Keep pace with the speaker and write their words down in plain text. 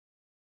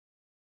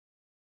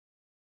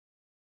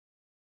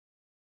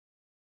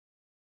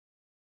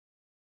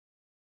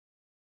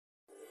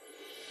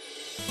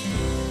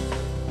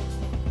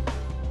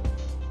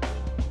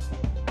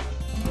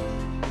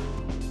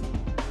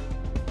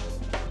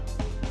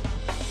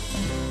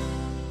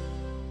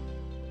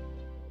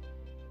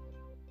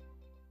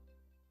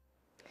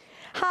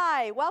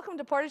Hi, welcome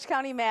to Portage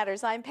County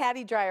Matters. I'm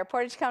Patty Dreier,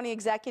 Portage County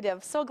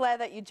Executive. So glad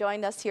that you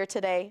joined us here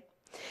today.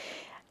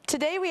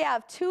 Today we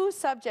have two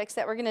subjects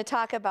that we're going to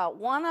talk about.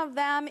 One of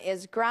them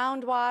is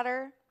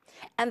groundwater,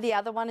 and the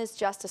other one is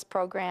justice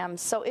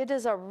programs. So it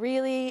is a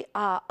really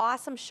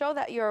awesome show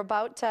that you're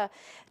about to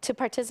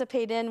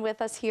participate in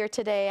with us here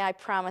today, I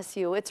promise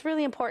you. It's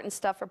really important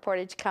stuff for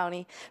Portage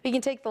County. We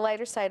can take the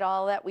lighter side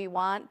all that we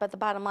want, but the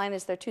bottom line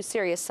is they're two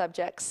serious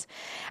subjects.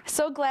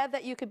 So glad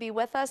that you could be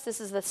with us. This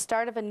is the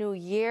start of a new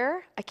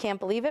year. I can't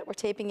believe it. We're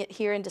taping it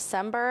here in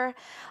December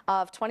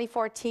of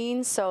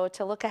 2014, so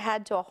to look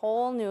ahead to a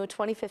whole new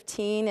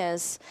 2015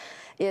 is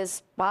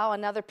wow,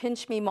 another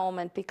pinch me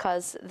moment,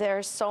 because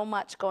there's so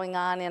much going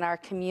on in our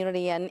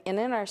community and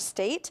in our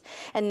state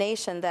and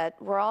nation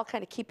that we're all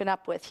kind of keeping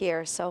up with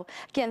here. So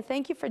again,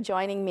 thank you for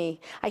joining me.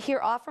 I hear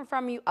often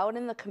from you out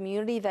in the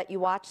community that you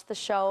watch the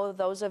show.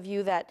 Those of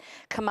you that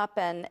come up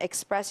and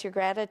express your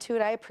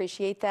gratitude, I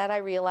appreciate that. I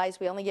realize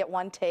we only get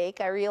one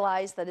take. I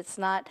realize that it's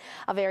not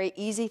a very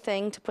easy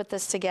thing to put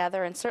this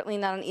together, and certainly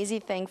not an easy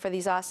thing for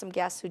these awesome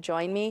guests who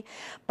join me,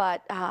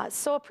 but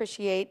so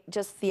appreciate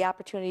just the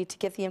opportunity to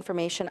get the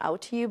information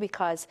out to you,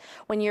 because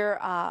when you're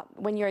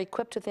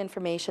equipped with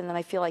information, then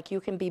I feel like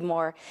you can be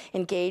more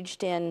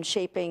engaged in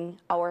shaping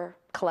our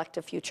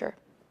collective future.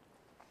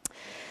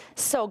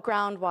 So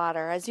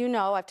groundwater, as you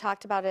know, I've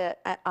talked about it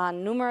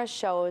on numerous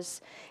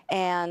shows,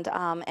 and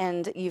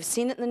you've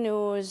seen it in the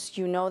news.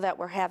 You know that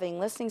we're having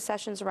listening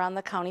sessions around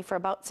the county for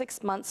about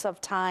 6 months of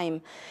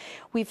time.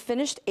 We've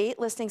finished 8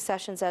 listening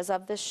sessions as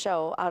of this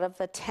show out of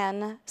the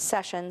 10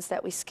 sessions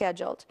that we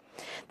scheduled.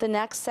 The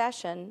next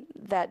session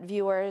that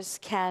viewers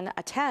can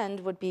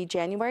attend would be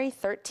January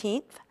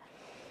 13th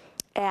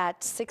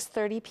at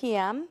 6:30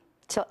 p.m.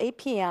 till 8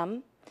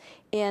 p.m.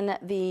 in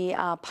the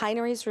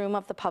Pineries room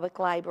of the public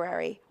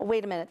library. Oh,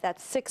 wait a minute,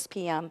 that's 6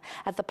 p.m.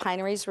 at the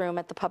Pineries room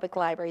at the public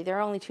library. There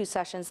are only 2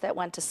 sessions that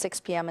went to 6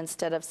 p.m.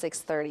 instead of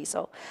 6:30,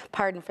 so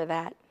pardon for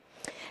that.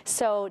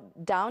 So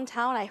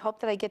downtown, I hope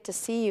that I get to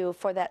see you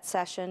for that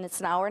session. It's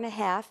an hour and a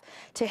half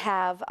to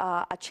have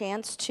a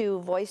chance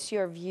to voice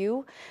your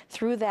view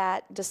through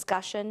that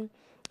discussion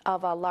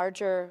of a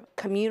larger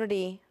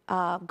community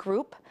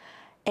group,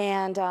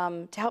 and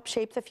to help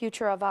shape the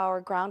future of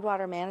our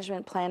groundwater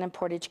management plan in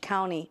Portage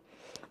County.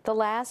 The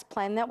last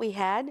plan that we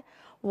had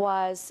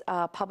was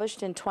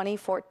published in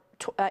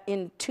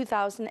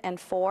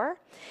 2004,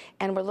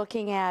 and we're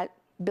looking at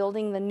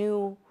building the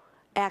new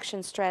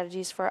action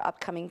strategies for our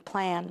upcoming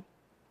plan.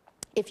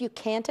 If you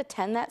can't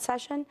attend that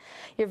session,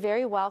 you're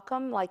very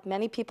welcome, like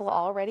many people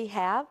already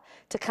have,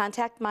 to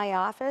contact my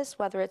office,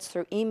 whether it's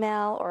through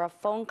email or a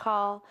phone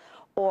call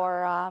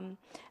or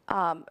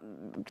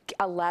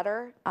a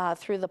letter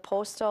through the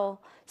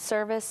postal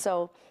service,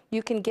 so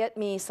you can get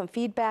me some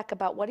feedback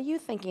about what are you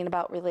thinking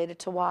about related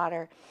to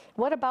water.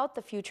 What about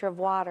the future of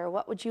water?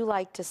 What would you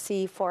like to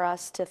see for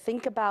us to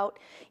think about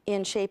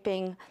in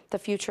shaping the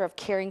future of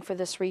caring for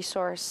this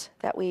resource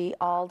that we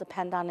all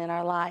depend on in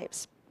our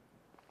lives?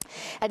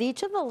 At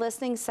each of the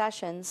listening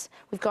sessions,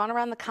 we've gone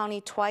around the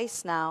county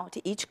twice now to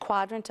each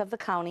quadrant of the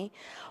county.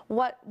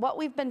 What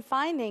we've been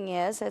finding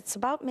is it's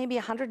about maybe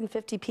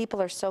 150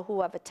 people or so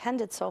who have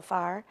attended so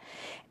far,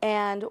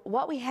 and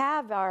what we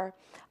have are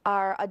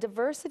a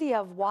diversity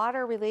of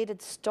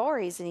water-related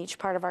stories in each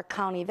part of our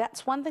county.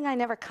 That's one thing I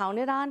never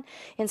counted on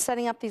in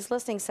setting up these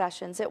listening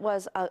sessions. It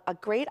was a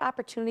great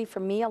opportunity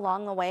for me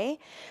along the way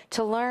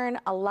to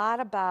learn a lot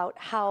about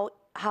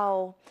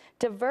how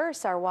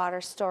diverse our water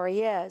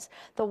story is.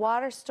 The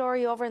water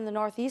story over in the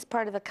northeast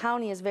part of the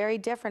county is very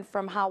different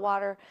from how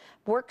water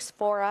works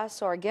for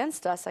us, or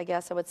against us, I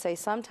guess I would say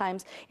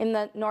sometimes, in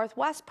the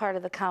northwest part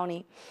of the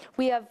county.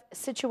 We have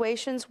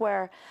situations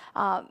where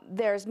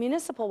there's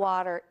municipal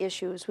water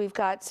issues. We've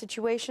got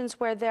situations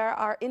where there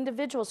are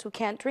individuals who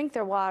can't drink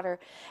their water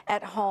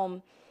at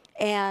home.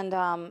 And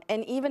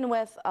even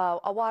with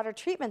a water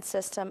treatment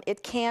system,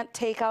 it can't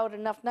take out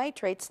enough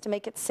nitrates to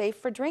make it safe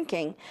for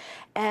drinking.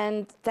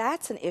 And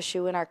that's an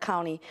issue in our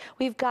county.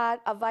 We've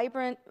got a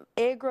vibrant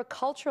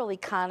agricultural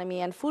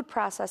economy and food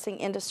processing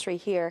industry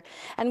here.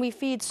 And we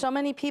feed so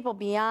many people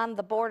beyond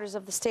the borders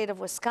of the state of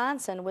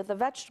Wisconsin with the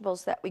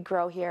vegetables that we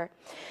grow here.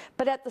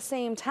 But at the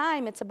same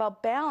time, it's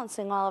about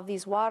balancing all of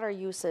these water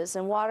uses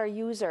and water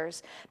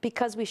users,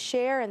 because we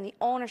share in the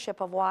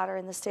ownership of water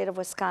in the state of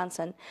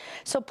Wisconsin.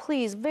 So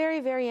please, very,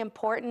 very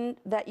important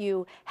that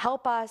you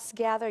help us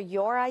gather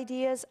your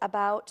ideas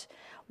about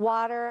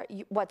water,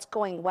 what's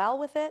going well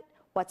with it,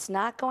 what's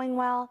not going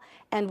well,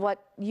 and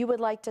what you would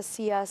like to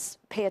see us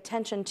pay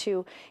attention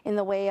to in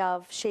the way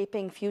of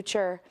shaping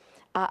future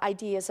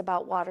ideas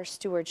about water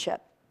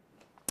stewardship.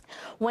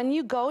 When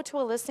you go to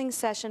a listening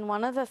session,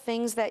 one of the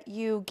things that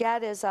you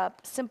get is a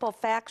simple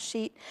fact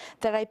sheet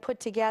that I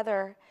put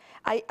together.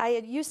 I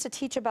had used to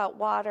teach about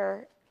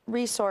water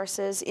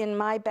resources in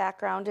my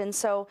background, and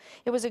so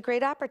it was a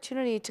great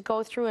opportunity to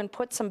go through and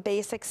put some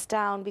basics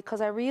down,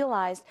 because I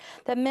realized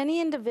that many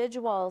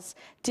individuals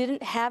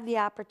didn't have the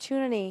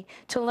opportunity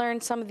to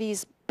learn some of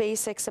these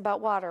basics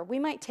about water. We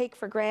might take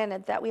for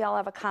granted that we all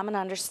have a common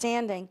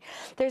understanding.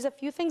 There's a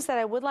few things that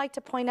I would like to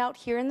point out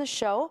here in the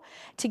show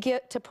to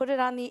put it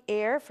on the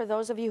air for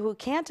those of you who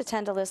can't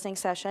attend a listening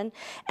session,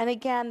 and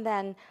again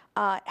then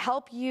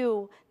help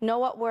you know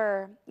what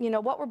we're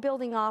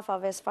building off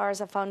of as far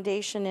as a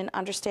foundation in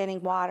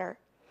understanding water.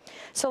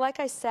 So like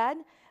I said,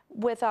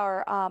 with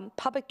our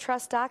public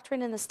trust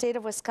doctrine in the state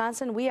of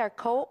Wisconsin, we are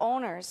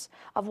co-owners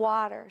of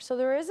water. So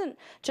there isn't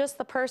just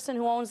the person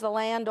who owns the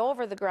land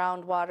over the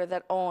groundwater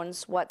that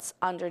owns what's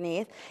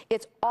underneath.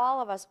 It's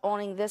all of us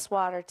owning this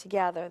water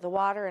together. The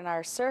water in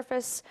our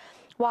surface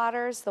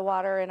waters, the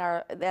water in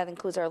our, that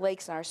includes our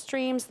lakes and our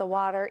streams, the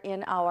water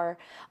in our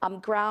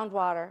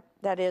groundwater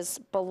that is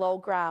below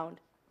ground.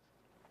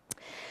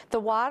 The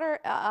water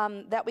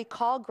that we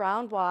call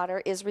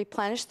groundwater is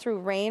replenished through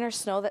rain or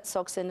snow that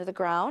soaks into the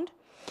ground,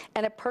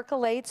 and it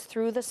percolates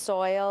through the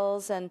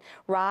soils and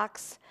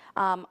rocks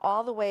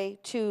all the way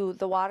to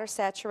the water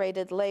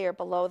saturated layer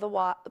below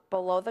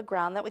the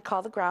ground that we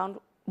call the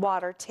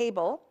groundwater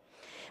table.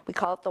 We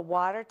call it the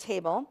water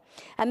table.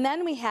 And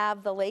then we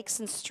have the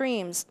lakes and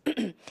streams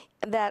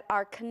that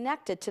are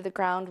connected to the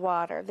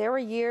groundwater. There were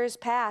years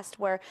past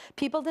where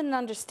people didn't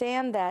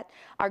understand that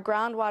our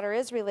groundwater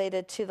is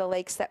related to the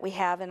lakes that we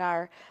have in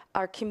our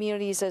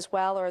communities as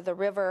well, or the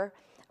river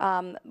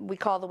we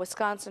call the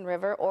Wisconsin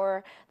River,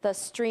 or the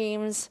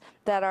streams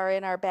that are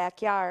in our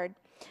backyard.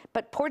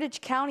 But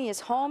Portage County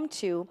is home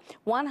to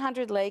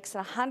 100 lakes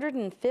and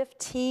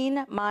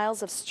 115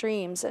 miles of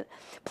streams,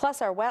 plus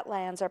our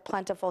wetlands are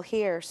plentiful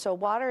here. So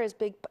water is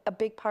a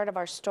big part of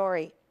our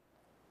story.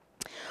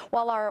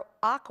 While our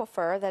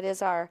aquifer, that is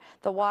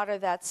the water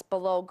that's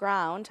below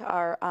ground,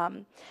 our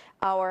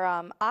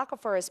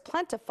aquifer is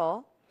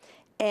plentiful,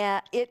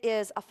 and it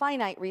is a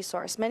finite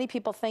resource. Many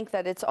people think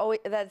that it's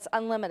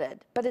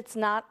unlimited, but it's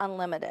not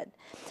unlimited.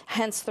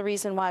 Hence the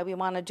reason why we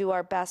want to do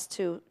our best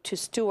to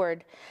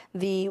steward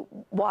the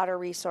water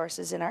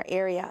resources in our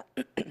area.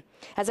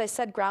 As I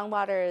said,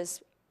 groundwater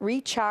is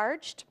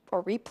recharged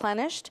or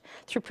replenished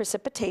through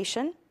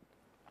precipitation.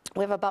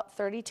 We have about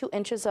 32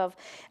 inches of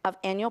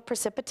annual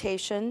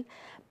precipitation,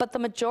 but the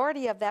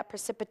majority of that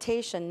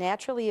precipitation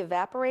naturally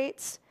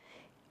evaporates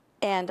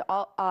and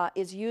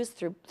is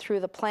used through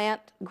the plant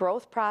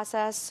growth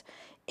process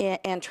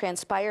and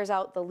transpires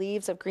out the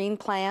leaves of green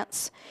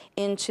plants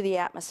into the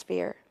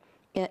atmosphere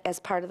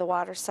as part of the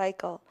water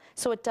cycle.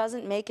 So it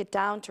doesn't make it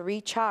down to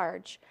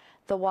recharge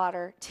the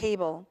water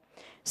table.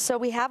 So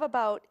we have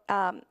about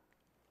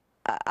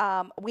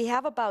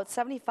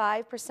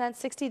 75%,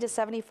 60 to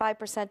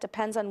 75%,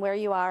 depends on where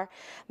you are,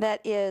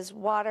 that is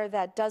water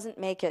that doesn't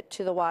make it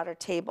to the water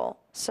table.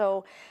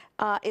 So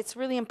it's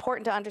really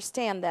important to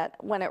understand that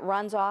when it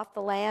runs off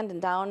the land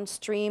and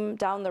downstream,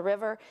 down the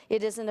river,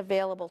 it isn't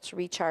available to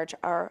recharge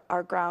our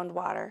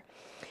groundwater.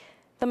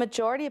 The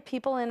majority of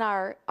people in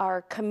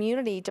our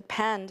community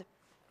depend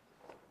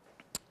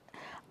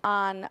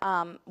on,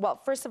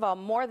 well, first of all,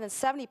 more than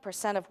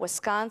 70% of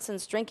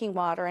Wisconsin's drinking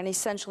water, and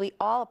essentially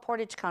all of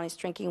Portage County's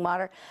drinking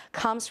water,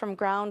 comes from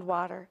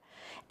groundwater.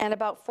 And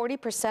about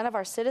 40% of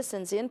our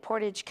citizens in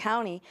Portage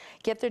County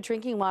get their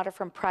drinking water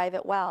from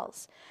private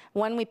wells.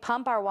 When we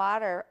pump our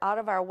water out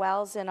of our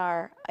wells in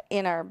our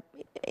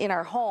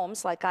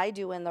homes, like I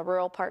do in the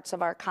rural parts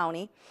of our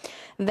county,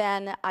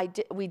 then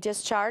we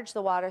discharge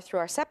the water through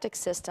our septic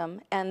system,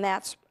 and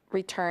that's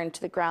returned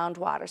to the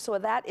groundwater. So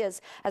that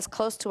is as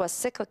close to a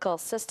cyclical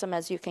system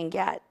as you can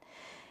get.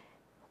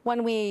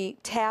 When we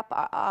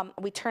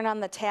turn on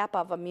the tap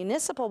of a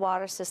municipal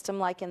water system,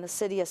 like in the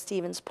city of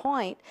Stevens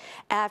Point,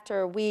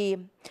 after we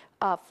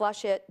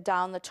flush it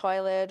down the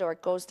toilet or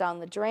it goes down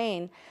the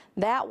drain,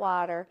 that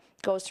water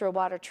goes through a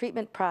water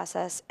treatment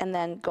process and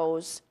then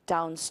goes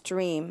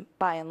downstream,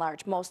 by and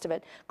large. Most of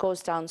it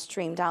goes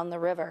downstream, down the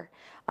river,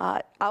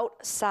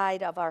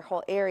 outside of our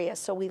whole area,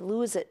 so we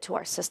lose it to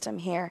our system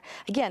here.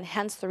 Again,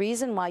 hence the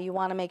reason why you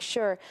want to make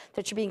sure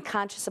that you're being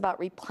conscious about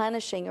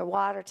replenishing your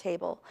water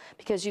table,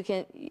 because you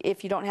can,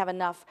 if you don't have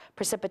enough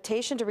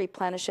precipitation to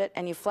replenish it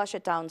and you flush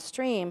it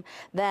downstream,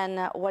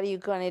 then what are you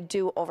going to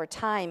do over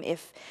time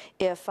if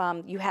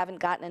you haven't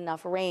gotten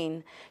enough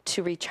rain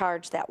to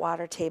recharge that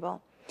water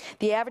table?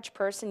 The average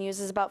person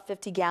uses about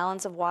 50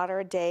 gallons of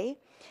water a day,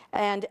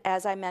 and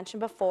as I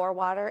mentioned before,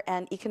 water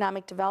and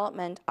economic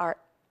development are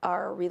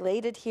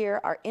related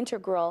here, are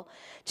integral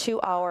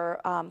to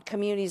our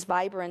community's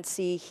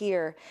vibrancy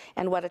here,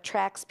 and what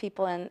attracts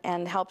people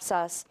and helps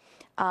us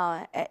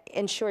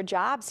ensure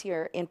jobs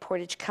here in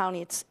Portage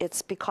County.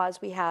 It's because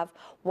we have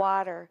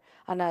water,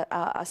 and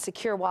a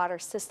secure water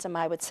system,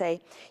 I would say,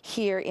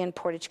 here in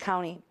Portage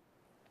County.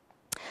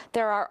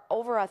 There are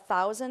over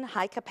 1,000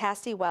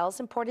 high-capacity wells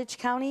in Portage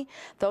County.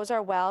 Those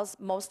are wells,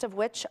 most of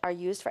which are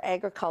used for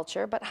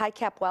agriculture, but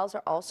high-cap wells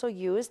are also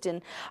used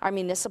in our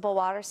municipal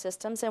water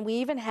systems, and we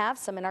even have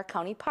some in our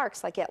county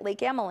parks, like at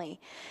Lake Emily.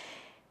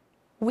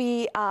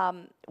 We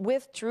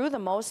withdrew the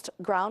most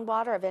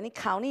groundwater of any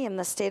county in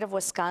the state of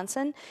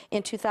Wisconsin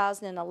in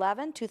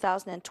 2011,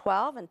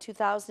 2012, and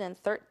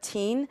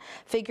 2013.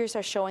 Figures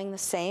are showing the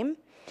same.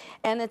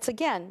 And it's,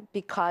 again,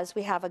 because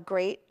we have a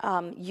great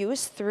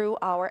use through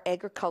our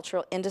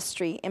agricultural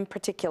industry in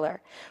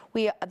particular.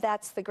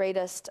 That's the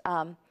greatest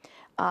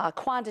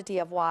quantity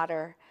of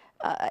water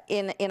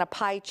in a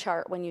pie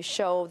chart when you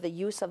show the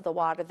use of the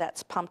water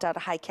that's pumped out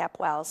of high cap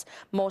wells.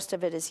 Most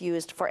of it is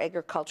used for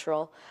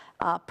agricultural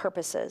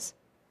purposes.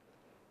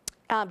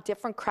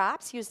 Different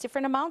crops use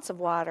different amounts of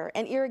water,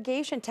 and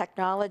irrigation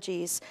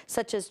technologies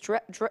such as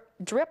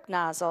drip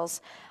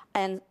nozzles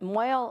and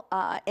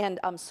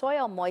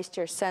soil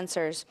moisture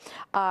sensors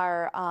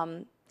are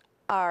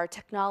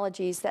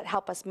technologies that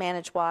help us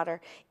manage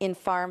water in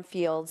farm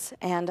fields,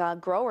 and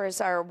growers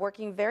are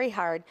working very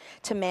hard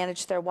to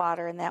manage their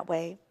water in that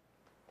way.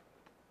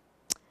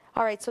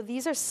 All right, so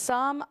these are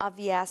some of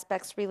the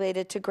aspects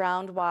related to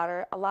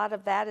groundwater. A lot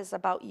of that is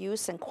about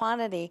use and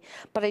quantity,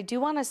 but I do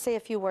want to say a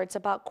few words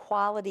about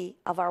quality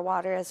of our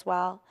water as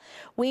well.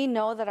 We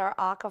know that our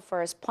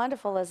aquifer, as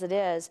plentiful as it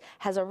is,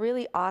 has a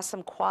really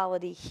awesome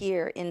quality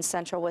here in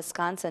central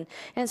Wisconsin,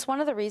 and it's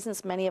one of the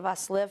reasons many of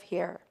us live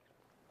here.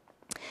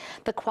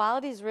 The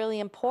quality is really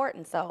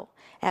important, though,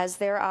 as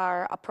there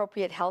are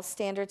appropriate health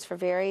standards for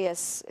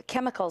various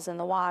chemicals in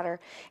the water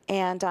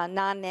and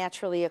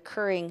non-naturally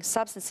occurring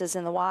substances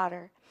in the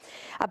water.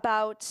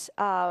 About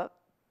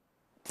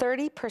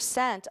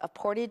 30% of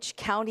Portage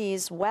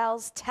County's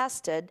wells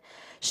tested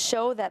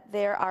show that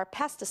there are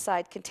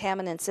pesticide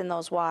contaminants in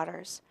those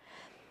waters.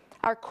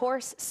 Our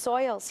coarse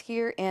soils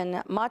here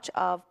in much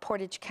of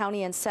Portage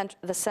County and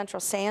the Central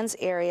Sands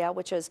area,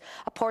 which is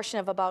a portion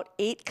of about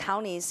 8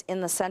 counties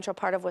in the central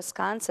part of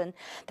Wisconsin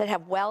that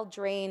have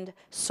well-drained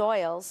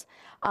soils,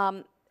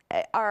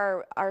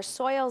 are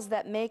soils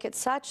that make it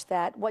such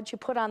that what you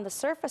put on the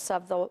surface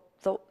of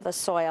the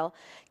soil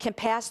can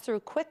pass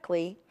through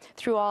quickly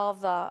through all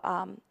of the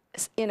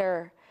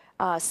inner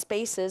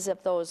spaces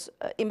of those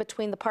in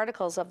between the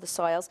particles of the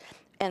soils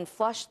and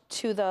flush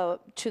to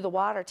the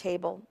water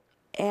table.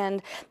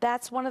 And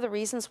that's one of the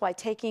reasons why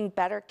taking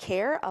better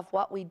care of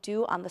what we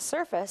do on the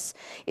surface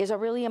is a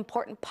really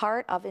important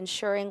part of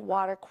ensuring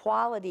water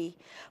quality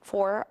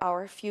for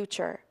our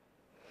future.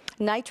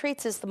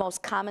 Nitrates is the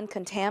most common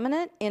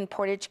contaminant in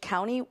Portage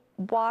County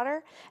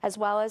water, as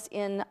well as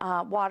in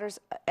waters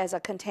as a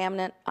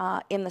contaminant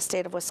in the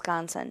state of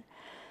Wisconsin.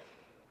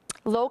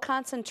 Low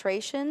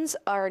concentrations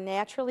are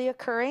naturally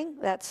occurring.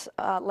 That's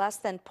less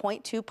than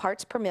 0.2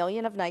 parts per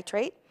million of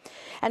nitrate.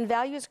 And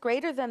values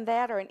greater than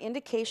that are an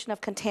indication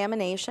of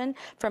contamination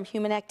from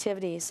human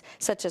activities,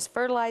 such as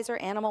fertilizer,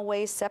 animal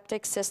waste,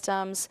 septic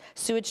systems,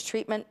 sewage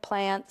treatment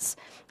plants,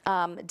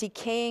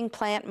 decaying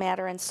plant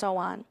matter, and so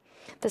on.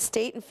 The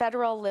state and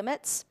federal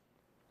limits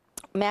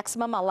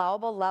maximum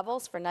allowable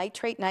levels for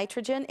nitrate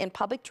nitrogen in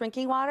public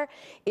drinking water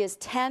is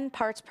 10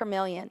 parts per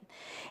million.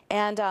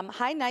 And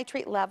high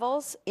nitrate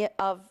levels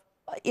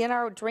in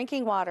our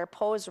drinking water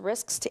pose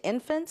risks to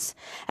infants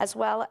as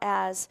well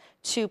as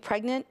to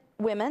pregnant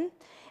women.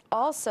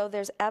 Also,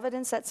 there's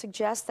evidence that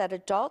suggests that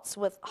adults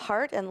with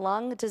heart and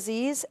lung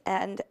disease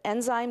and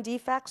enzyme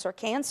defects or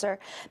cancer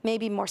may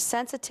be more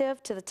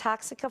sensitive to the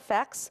toxic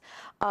effects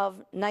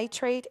of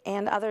nitrate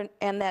and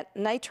that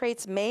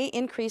nitrates may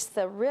increase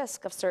the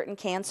risk of certain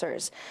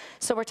cancers.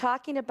 So we're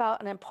talking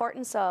about an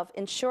importance of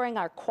ensuring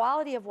our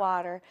quality of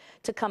water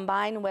to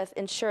combine with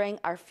ensuring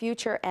our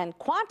future and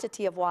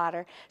quantity of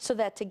water, so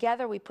that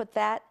together we put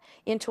that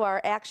into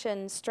our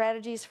action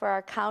strategies for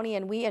our county,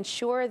 and we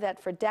ensure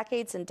that for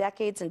decades and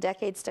decades and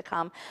decades to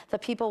come, the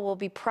people will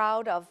be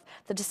proud of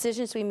the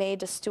decisions we made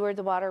to steward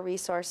the water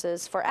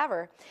resources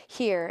forever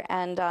here,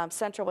 and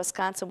central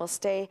Wisconsin will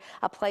stay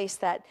a place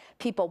that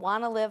people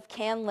want to live,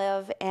 can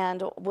live,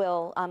 and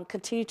will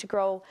continue to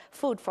grow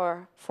food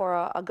for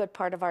a good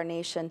part of our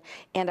nation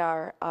and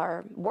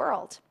our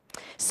world.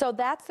 So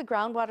that's the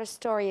groundwater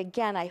story.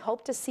 Again, I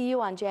hope to see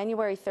you on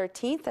January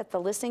 13th at the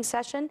listening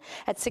session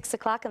at 6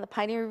 o'clock in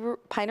the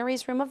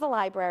Pineries room of the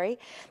library.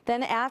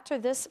 Then after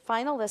this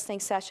final listening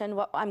session,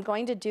 what I'm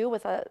going to do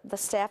with the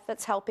staff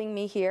that's helping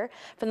me here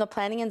from the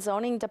Planning and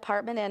Zoning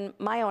Department and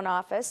my own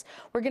office,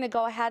 we're going to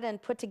go ahead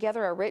and put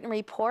together a written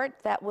report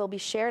that will be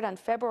shared on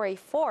February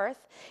 4th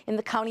in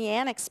the County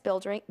Annex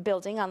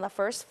building on the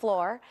first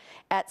floor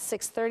at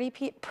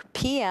 6:30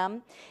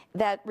 p.m.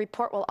 That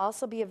report will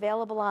also be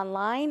available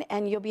online,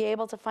 and you'll be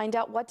able to find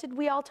out what did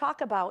we all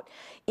talk about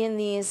in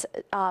these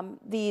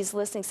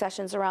listening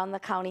sessions around the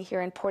county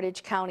here in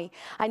Portage County.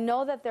 I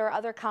know that there are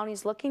other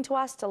counties looking to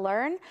us to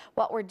learn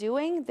what we're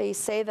doing. They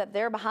say that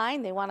they're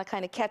behind. They want to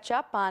kind of catch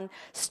up on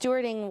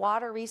stewarding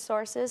water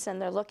resources,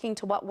 and they're looking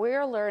to what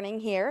we're learning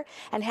here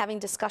and having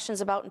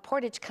discussions about in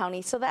Portage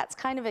County. So that's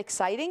kind of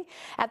exciting.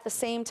 At the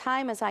same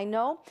time, as I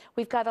know,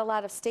 we've got a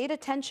lot of state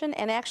attention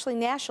and actually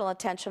national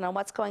attention on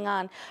what's going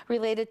on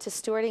related to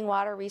stewarding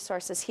water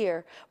resources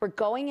here. We're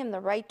going in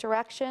the right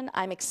direction.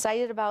 I'm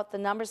excited about the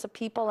numbers of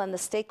people and the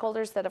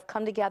stakeholders that have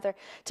come together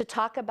to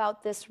talk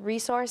about this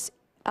resource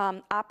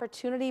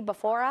opportunity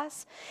before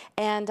us.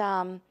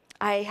 And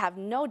I have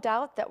no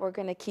doubt that we're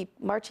going to keep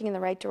marching in the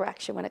right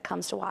direction when it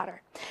comes to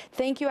water.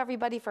 Thank you,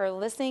 everybody, for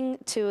listening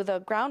to the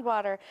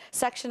groundwater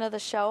section of the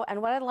show.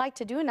 And what I'd like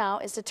to do now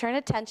is to turn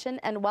attention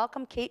and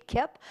welcome Kate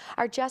Kipp,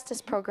 our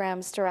Justice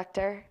Programs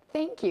Director.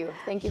 Thank you.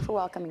 Thank you for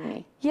welcoming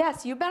me.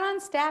 Yes, you've been on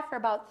staff for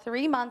about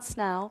 3 months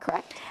now.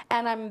 Correct.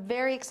 And I'm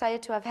very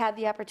excited to have had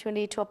the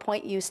opportunity to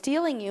appoint you,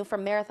 stealing you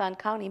from Marathon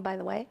County, by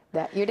the way.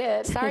 That you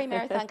did. Sorry,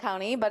 Marathon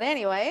County, but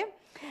anyway.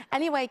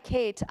 Anyway,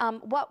 Kate,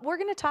 what we're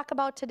going to talk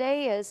about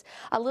today is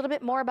a little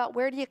bit more about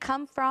where do you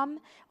come from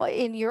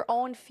in your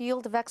own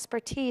field of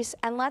expertise,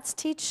 and let's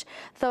teach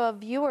the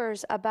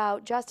viewers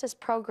about justice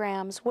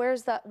programs.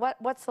 What's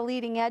the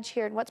leading edge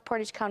here, and what's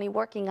Portage County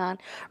working on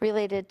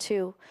related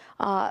to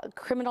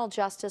criminal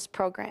justice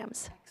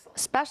programs? Excellent.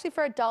 Especially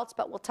for adults,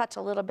 but we'll touch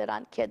a little bit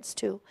on kids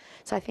too.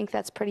 So I think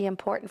that's pretty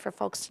important for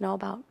folks to know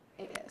about.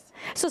 It is.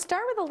 So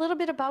start with a little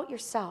bit about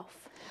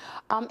yourself.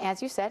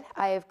 As you said,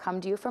 I have come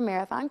to you from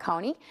Marathon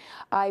County.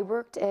 I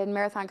worked in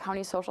Marathon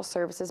County Social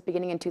Services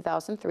beginning in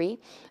 2003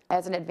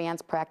 as an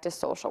advanced practice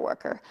social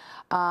worker.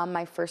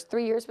 My first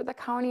 3 years with the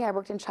county, I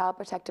worked in Child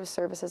Protective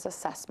Services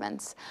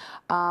assessments.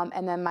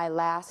 And then my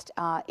last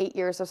 8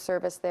 years of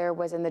service there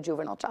was in the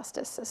juvenile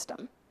justice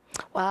system.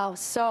 Wow,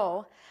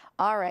 so,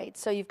 all right,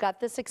 so you've got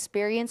this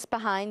experience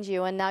behind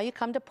you, and now you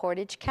come to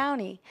Portage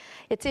County.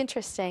 It's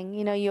interesting,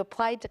 you know, you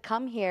applied to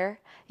come here.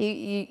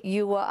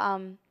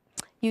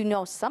 You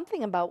know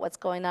something about what's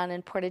going on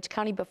in Portage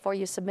County before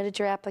you submitted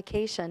your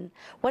application.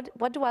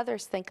 What do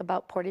others think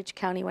about Portage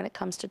County when it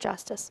comes to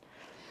justice?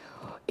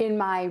 In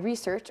my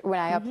research, when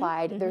I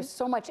applied, there's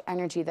so much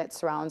energy that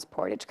surrounds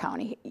Portage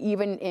County,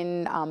 even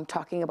in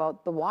talking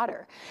about the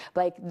water.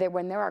 Like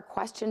when there are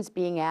questions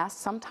being asked,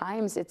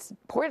 sometimes it's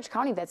Portage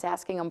County that's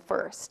asking them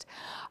first.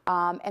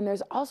 And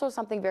there's also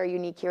something very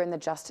unique here in the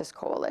Justice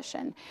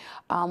Coalition,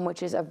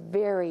 which is a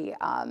very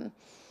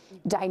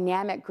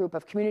dynamic group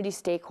of community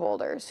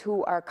stakeholders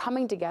who are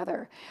coming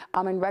together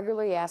and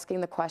regularly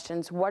asking the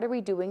questions, what are we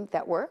doing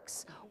that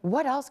works?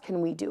 What else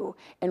can we do?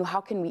 And how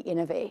can we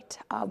innovate?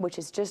 Which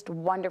is just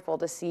wonderful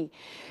to see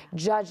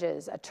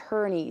judges,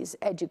 attorneys,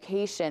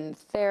 education,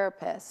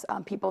 therapists,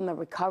 people in the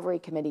recovery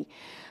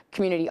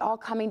community all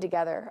coming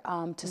together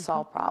to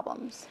solve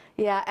problems.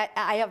 Yeah,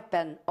 I have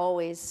been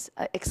always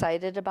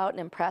excited about and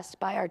impressed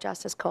by our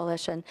Justice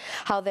Coalition,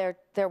 how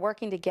they're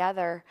working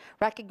together,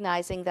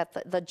 recognizing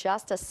that the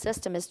justice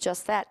system is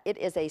just that. It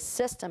is a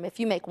system. If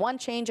you make one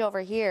change over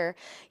here,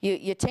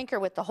 you tinker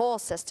with the whole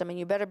system, and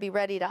you better be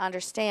ready to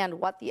understand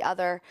what the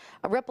other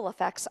ripple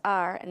effects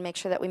are and make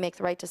sure that we make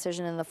the right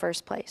decision in the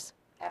first place.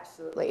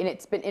 Absolutely, and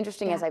it's been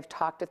interesting as I've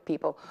talked with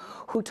people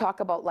who talk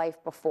about life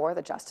before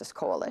the Justice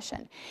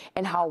Coalition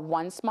and how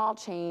one small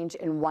change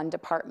in one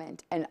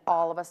department and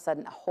all of a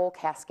sudden a whole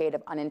cascade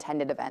of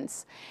unintended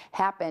events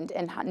happened,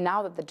 and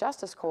now that the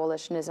Justice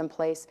Coalition is in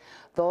place,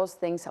 those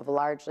things have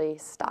largely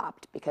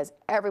stopped because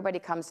everybody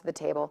comes to the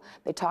table,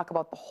 they talk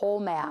about the whole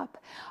map,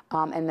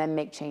 and then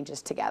make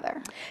changes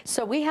together.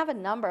 So we have a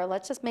number,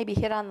 let's just maybe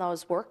hit on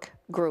those work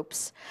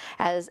groups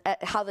as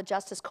how the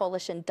Justice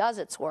Coalition does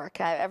its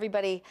work.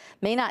 Everybody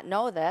may not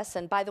know this,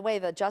 and by the way,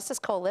 the Justice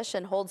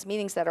Coalition holds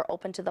meetings that are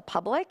open to the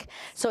public,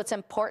 so it's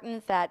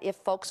important that if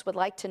folks would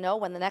like to know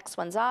when the next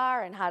ones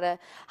are and how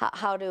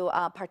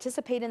to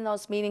participate in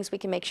those meetings, we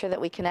can make sure that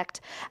we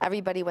connect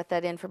everybody with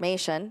that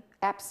information.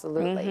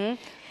 Absolutely.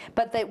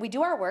 But we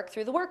do our work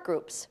through the work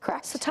groups.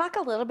 Correct. So talk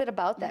a little bit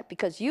about that,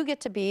 because you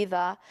get to be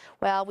the,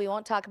 well, we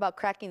won't talk about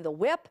cracking the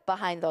whip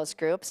behind those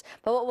groups,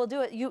 but what we'll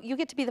do, you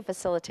get to be the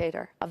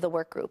facilitator of the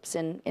work groups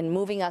in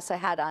moving us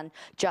ahead on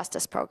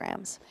justice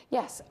programs.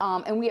 Yes,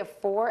 and we have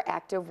 4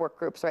 active work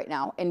groups right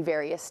now in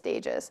various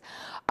stages.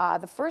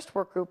 The first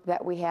work group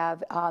that we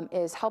have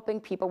is helping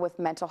people with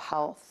mental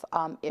health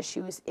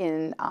issues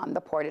in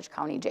the Portage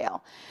County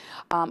Jail.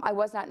 I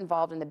was not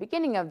involved in the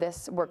beginning of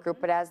this work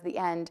group, but as the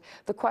end,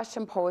 the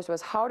question posed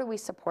was, how do we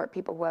support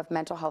people who have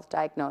mental health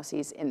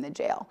diagnoses in the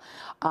jail?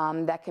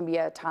 That can be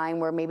a time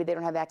where maybe they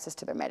don't have access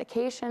to their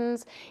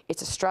medications,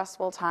 it's a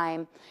stressful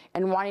time,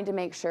 and wanting to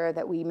make sure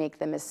that we make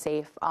them as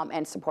safe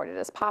and supported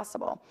as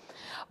possible.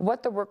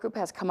 What the work group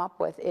has come up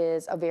with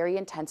is a very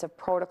intensive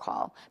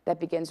protocol that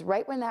begins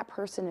right when that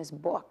person is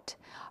booked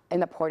in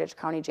the Portage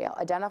County Jail,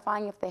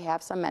 identifying if they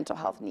have some mental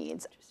health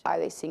needs. Are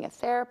they seeing a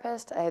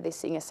therapist? Are they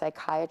seeing a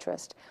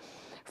psychiatrist?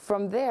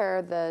 From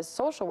there, the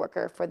social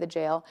worker for the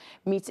jail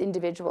meets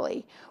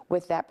individually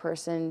with that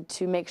person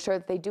to make sure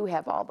that they do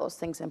have all those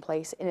things in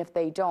place. And if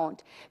they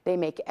don't, they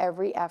make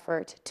every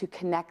effort to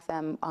connect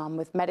them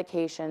with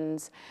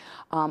medications,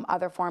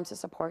 other forms of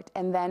support.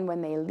 And then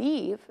when they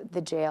leave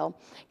the jail,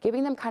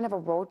 giving them kind of a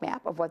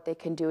roadmap of what they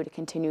can do to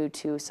continue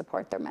to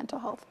support their mental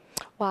health.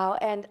 Wow,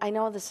 and I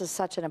know this is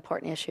such an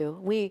important issue.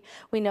 We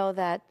know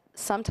that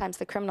sometimes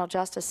the criminal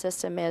justice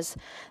system is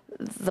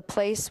the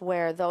place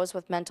where those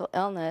with mental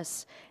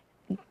illness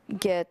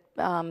get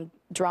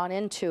drawn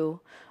into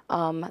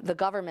the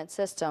government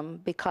system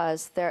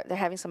because they're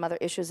having some other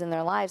issues in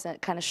their lives, and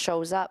it kind of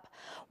shows up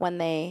when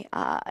they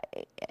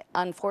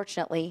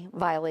unfortunately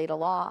violate a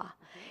law.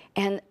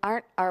 And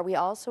are we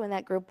also in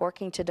that group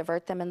working to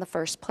divert them in the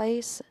first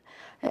place?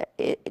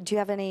 Do you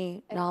have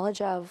any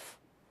knowledge of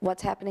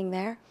what's happening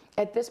there?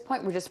 At this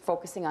point, we're just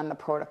focusing on the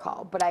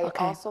protocol, but I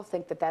also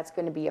think that that's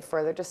going to be a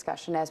further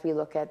discussion as we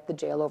look at the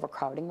jail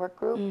overcrowding work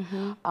group,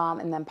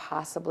 and then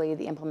possibly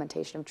the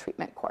implementation of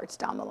treatment courts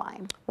down the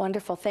line.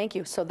 Wonderful, thank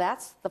you. So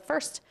that's the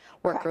first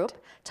work group.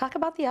 Talk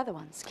about the other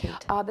ones,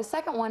 Kate. The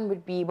second one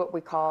would be what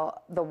we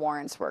call the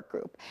warrants work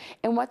group.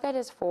 And what that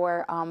is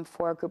for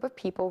a group of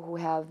people who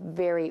have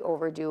very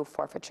overdue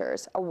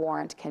forfeitures, a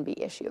warrant can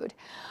be issued.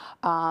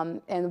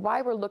 And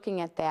why we're looking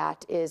at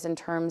that is in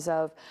terms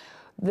of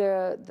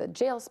the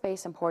jail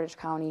space in Portage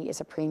County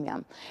is a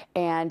premium,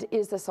 and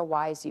is this a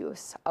wise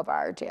use of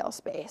our jail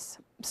space?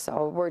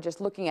 So we're just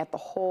looking at the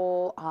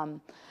whole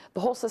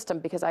system,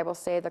 because I will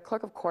say the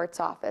clerk of court's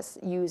office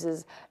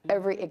uses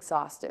every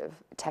exhaustive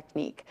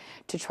technique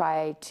to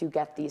try to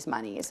get these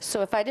monies.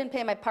 So if I didn't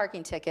pay my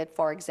parking ticket,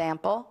 for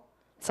example,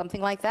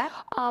 something like that?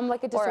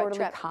 Like a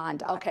disorderly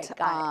conduct. Okay,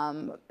 got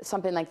it.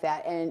 Something like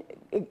that. And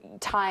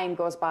time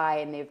goes by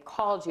and they've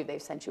called you,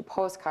 they've sent you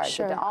postcards,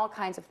 they've done all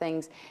kinds of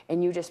things,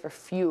 and you just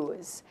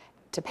refuse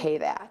to pay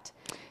that.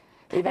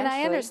 And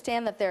I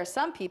understand that there are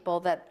some people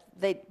that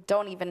they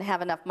don't even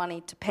have enough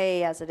money to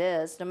pay as it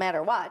is, no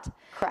matter what.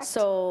 Correct.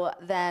 So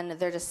then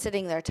they're just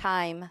sitting their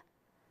time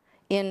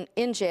in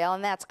jail,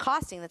 and that's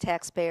costing the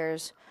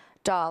taxpayers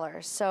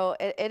dollars. So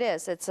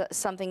it's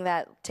something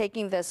that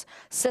taking this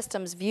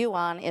systems view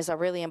on is a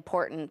really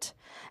important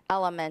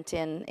element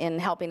in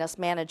helping us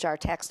manage our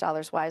tax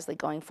dollars wisely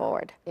going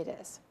forward. It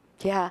is.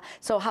 Yeah.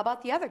 So how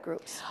about the other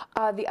groups?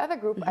 The other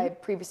group I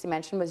previously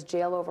mentioned was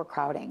jail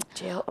overcrowding.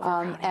 Jail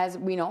overcrowding. As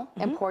we know,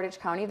 in Portage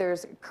County,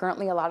 there's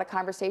currently a lot of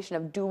conversation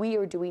of do we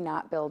or do we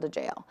not build a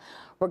jail?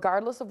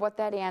 Regardless of what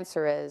that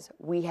answer is,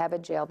 we have a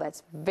jail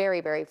that's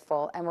very, very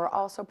full, and we're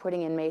also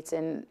putting inmates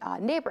in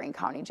neighboring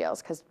county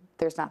jails because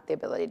there's not the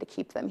ability to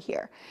keep them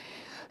here.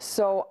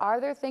 So are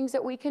there things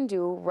that we can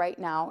do right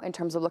now in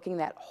terms of looking at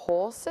that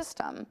whole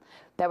system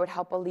that would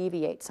help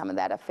alleviate some of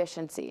that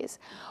efficiencies?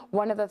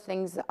 One of the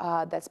things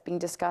that's being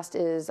discussed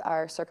is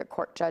our circuit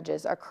court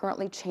judges are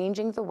currently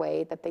changing the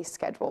way that they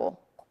schedule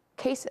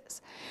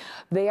cases.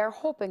 They are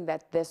hoping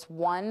that this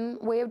one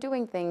way of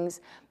doing things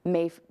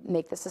may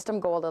make the system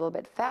go a little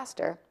bit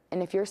faster.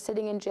 And if you're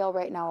sitting in jail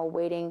right now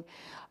awaiting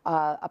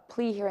a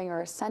plea hearing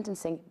or a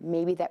sentencing,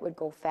 maybe that would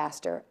go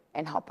faster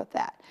and help with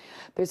that.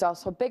 There's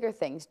also bigger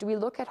things. Do we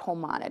look at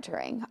home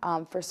monitoring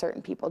for certain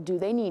people? Do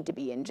they need to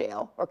be in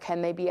jail, or can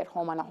they be at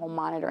home on a home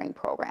monitoring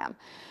program?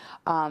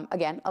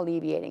 Again,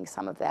 alleviating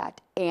some of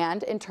that.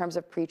 And in terms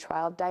of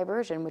pretrial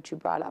diversion, which you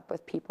brought up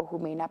with people who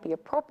may not be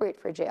appropriate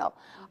for jail,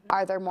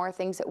 are there more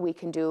things that we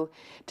can do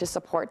to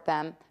support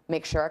them,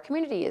 make sure our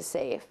community is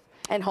safe?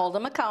 And hold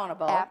them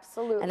accountable.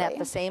 Absolutely. And at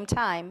the same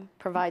time,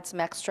 provide some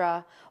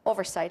extra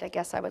oversight, I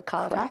guess I would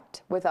call it.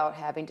 Correct. Without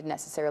having to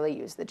necessarily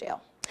use the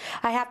jail.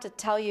 I have to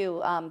tell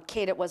you,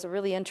 Kate, it was a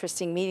really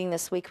interesting meeting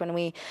this week when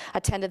we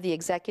attended the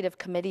executive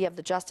committee of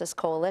the Justice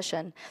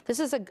Coalition. This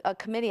is a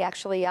committee,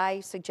 actually,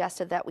 I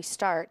suggested that we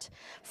start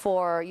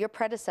for your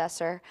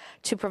predecessor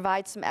to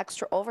provide some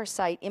extra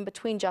oversight in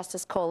between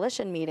Justice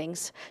Coalition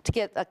meetings to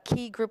get a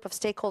key group of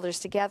stakeholders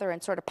together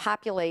and sort of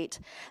populate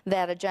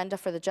that agenda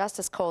for the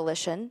Justice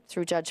Coalition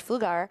through Judge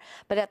Flugar,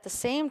 but at the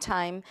same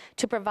time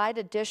to provide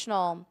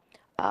additional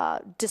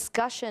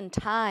discussion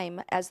time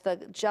as the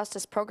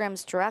Justice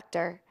Programs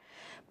Director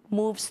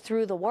moves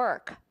through the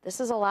work.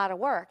 This is a lot of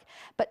work.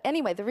 But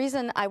anyway, the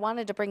reason I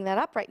wanted to bring that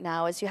up right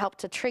now is you helped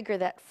to trigger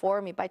that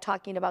for me by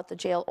talking about the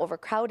jail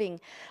overcrowding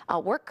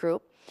work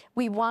group.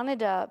 We want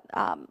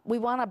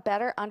to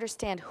better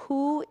understand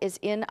who is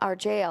in our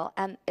jail,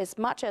 and as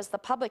much as the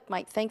public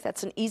might think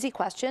that's an easy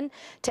question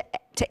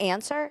to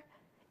answer,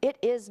 it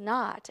is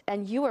not,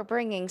 and you are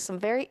bringing some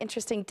very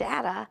interesting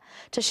data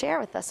to share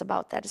with us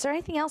about that. Is there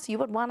anything else you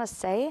would want to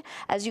say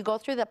as you go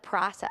through the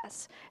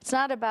process? It's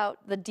not about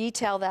the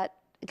detail that,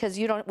 because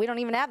we don't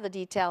even have the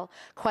detail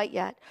quite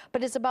yet,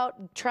 but it's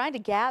about trying to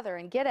gather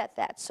and get at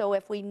that. So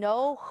if we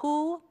know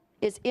who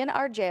is in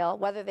our jail,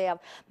 whether they have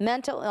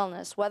mental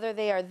illness, whether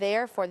they are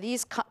there for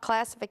these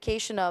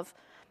classification of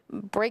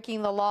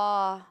breaking the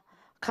law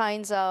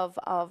kinds of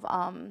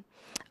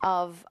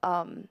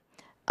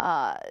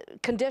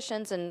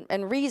conditions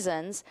and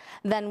reasons,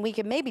 then we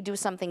could maybe do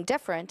something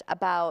different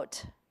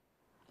about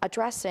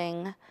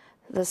addressing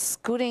the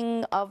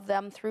scooting of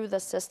them through the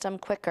system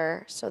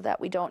quicker so that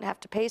we don't have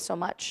to pay so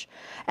much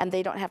and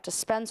they don't have to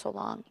spend so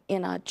long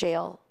in a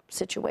jail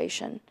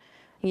situation,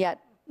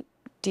 yet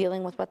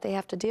dealing with what they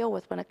have to deal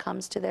with when it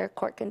comes to their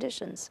court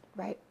conditions.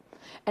 Right.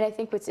 And I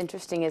think what's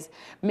interesting is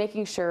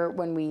making sure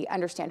when we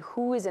understand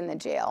who is in the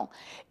jail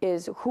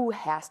is who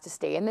has to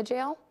stay in the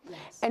jail,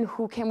 yes, and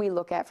who can we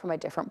look at from a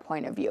different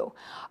point of view.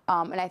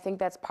 And I think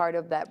that's part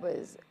of that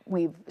was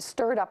we've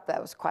stirred up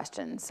those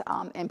questions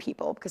in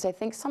people, because I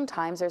think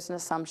sometimes there's an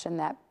assumption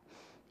that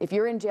if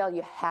you're in jail,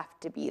 you have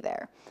to be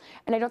there.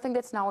 And I don't think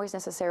that's not always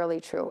necessarily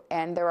true.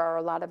 And there are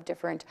a lot of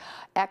different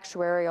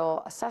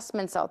actuarial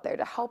assessments out there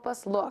to help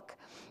us look,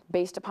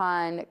 based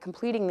upon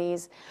completing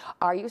these,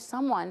 are you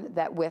someone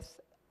that with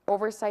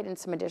oversight and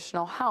some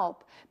additional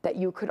help, that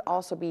you could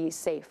also be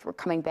safe for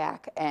coming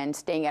back and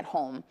staying at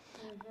home,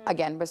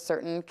 again, with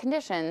certain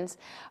conditions,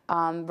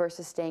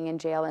 versus staying in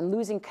jail and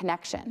losing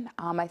connection.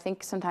 I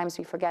think sometimes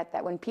we forget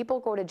that when people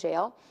go to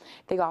jail,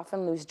 they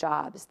often lose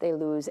jobs, they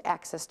lose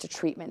access to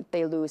treatment,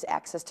 they lose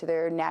access to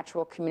their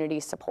natural community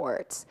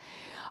supports.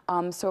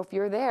 So if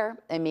you're there,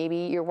 and maybe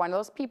you're one of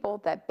those people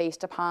that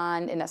based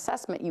upon an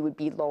assessment you would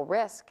be low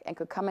risk and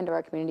could come into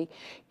our community,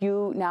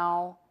 you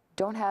now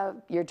don't have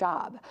your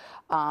job,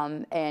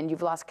 and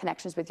you've lost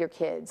connections with your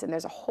kids, and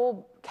there's a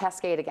whole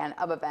cascade again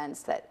of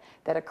events that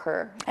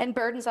occur. And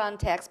burdens on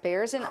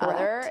taxpayers and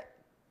other,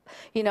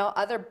 you know,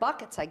 other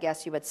buckets, I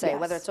guess you would say,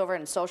 whether it's over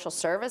in social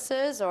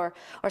services or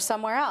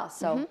somewhere else,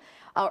 so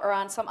or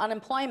on some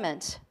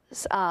unemployment,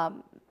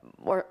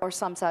 or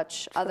some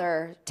such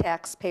other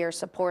taxpayer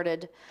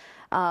supported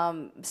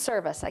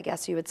service, I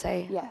guess you would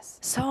say. Yes.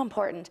 So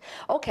important.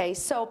 Okay,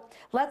 so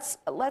let's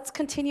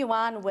continue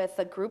on with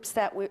the groups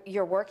that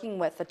you're working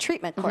with, the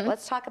treatment court.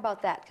 Let's talk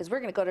about that, because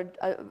we're going to go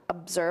to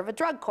observe a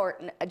drug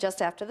court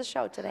just after the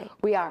show today.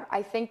 We are.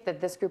 I think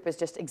that this group is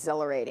just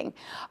exhilarating.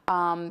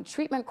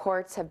 Treatment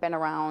courts have been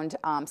around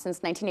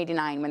since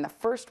 1989, when the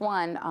first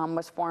one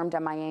was formed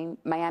in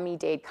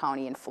Miami-Dade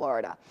County in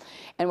Florida.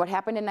 And what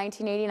happened in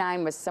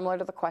 1989 was similar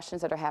to the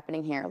questions that are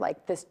happening here.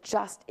 Like, this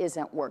just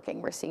isn't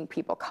working. We're seeing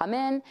people come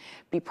in,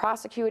 be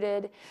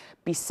prosecuted,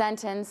 be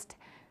sentenced,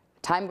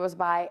 time goes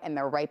by, and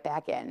they're right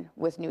back in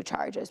with new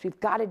charges. We've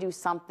got to do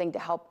something to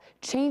help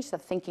change the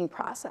thinking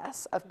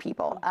process of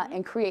people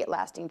and create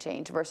lasting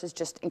change versus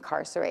just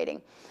incarcerating.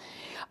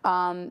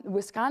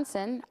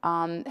 Wisconsin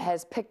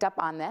has picked up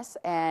on this,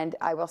 and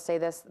I will say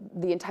this,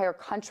 the entire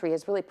country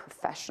has really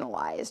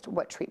professionalized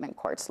what treatment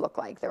courts look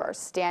like. There are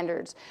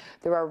standards,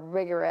 there are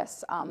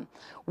rigorous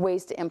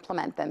ways to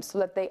implement them so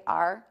that they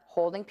are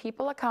holding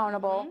people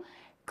accountable,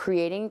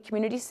 creating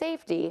community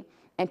safety,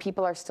 and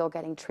people are still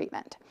getting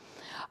treatment.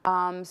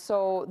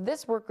 So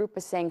this work group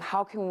is saying,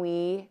 how can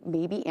we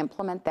maybe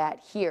implement that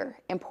here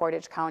in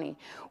Portage County?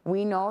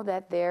 We know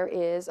that there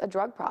is a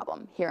drug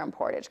problem here in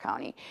Portage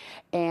County,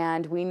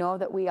 and we know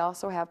that we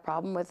also have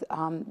problem with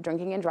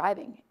drinking and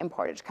driving in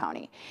Portage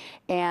County.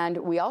 And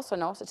we also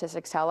know,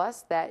 statistics tell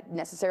us, that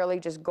necessarily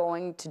just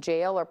going to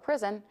jail or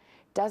prison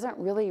doesn't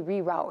really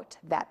reroute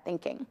that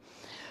thinking.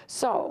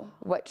 So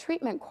what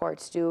treatment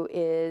courts do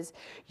is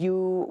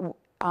you,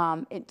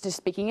 just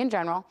speaking in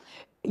general,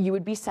 you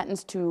would be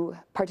sentenced to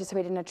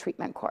participate in a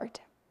treatment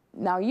court.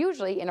 Now,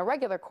 usually in a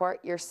regular court,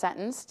 you're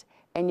sentenced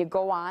and you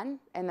go on,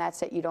 and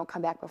that's it. You don't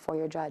come back before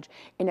your judge.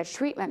 In a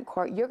treatment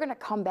court, you're going to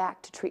come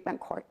back to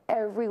treatment court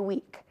every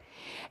week.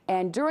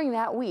 And during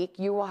that week,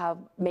 you will have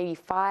maybe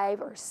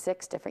 5 or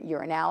 6 different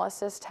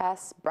urinalysis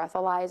tests,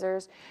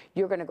 breathalyzers.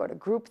 You're going to go to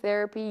group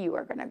therapy. You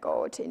are going to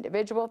go to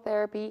individual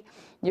therapy.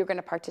 You're going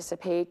to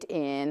participate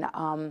in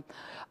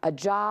a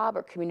job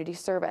or community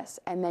service.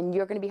 And then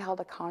you're going to be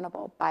held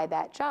accountable by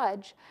that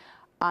judge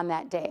on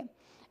that day.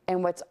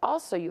 And what's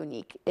also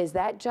unique is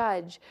that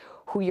judge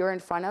who you're in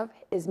front of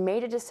is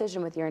made a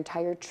decision with your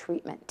entire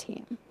treatment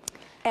team.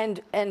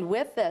 And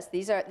with this,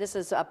 this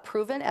is a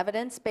proven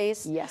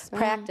evidence-based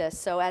practice.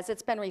 So as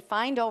it's been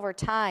refined over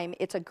time,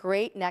 it's a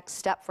great next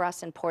step for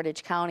us in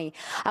Portage County.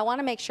 I want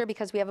to make sure,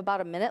 because we have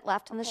about a minute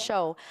left in the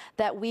show,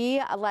 that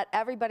we let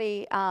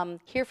everybody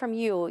hear from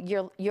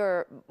you.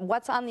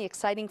 What's on the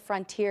exciting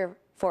frontier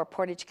for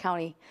Portage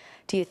County,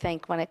 do you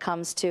think, when it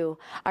comes to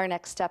our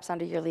next steps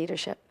under your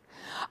leadership?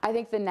 I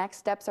think the next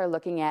steps are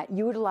looking at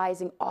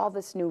utilizing all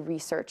this new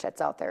research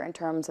that's out there in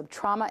terms of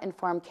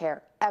trauma-informed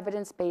care,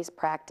 evidence-based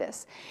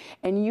practice,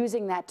 and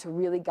using that to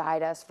really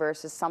guide us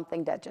versus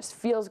something that just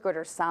feels good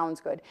or sounds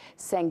good,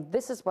 saying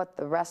this is what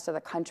the rest of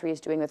the country is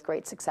doing with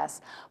great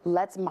success.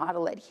 Let's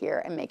model it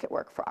here and make it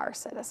work for our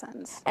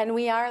citizens. And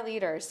we are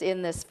leaders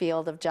in this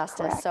field of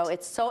justice. Correct. So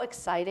it's so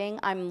exciting.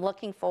 I'm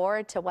looking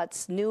forward to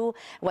what's new,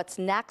 what's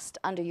next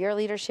under your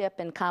leadership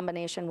in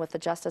combination with the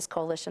Justice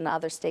Coalition and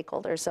other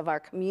stakeholders of our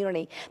community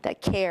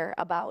that care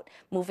about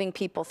moving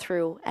people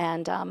through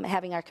and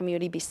having our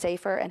community be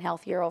safer and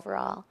healthier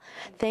overall.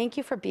 Thank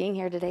you for being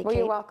here today, Kate. Well,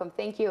 you're welcome.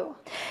 Thank you.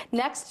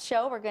 Next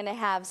show, we're going to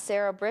have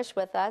Sarah Brish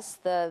with us,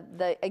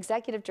 the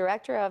Executive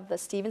Director of the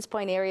Stevens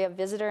Point Area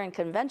Visitor and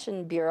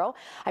Convention Bureau.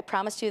 I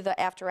promised you the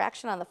after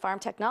action on the Farm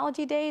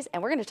Technology Days,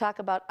 and we're going to talk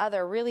about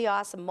other really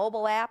awesome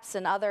mobile apps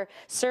and other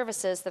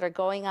services that are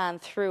going on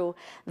through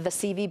the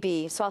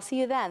CVB. So I'll see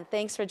you then.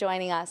 Thanks for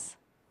joining us.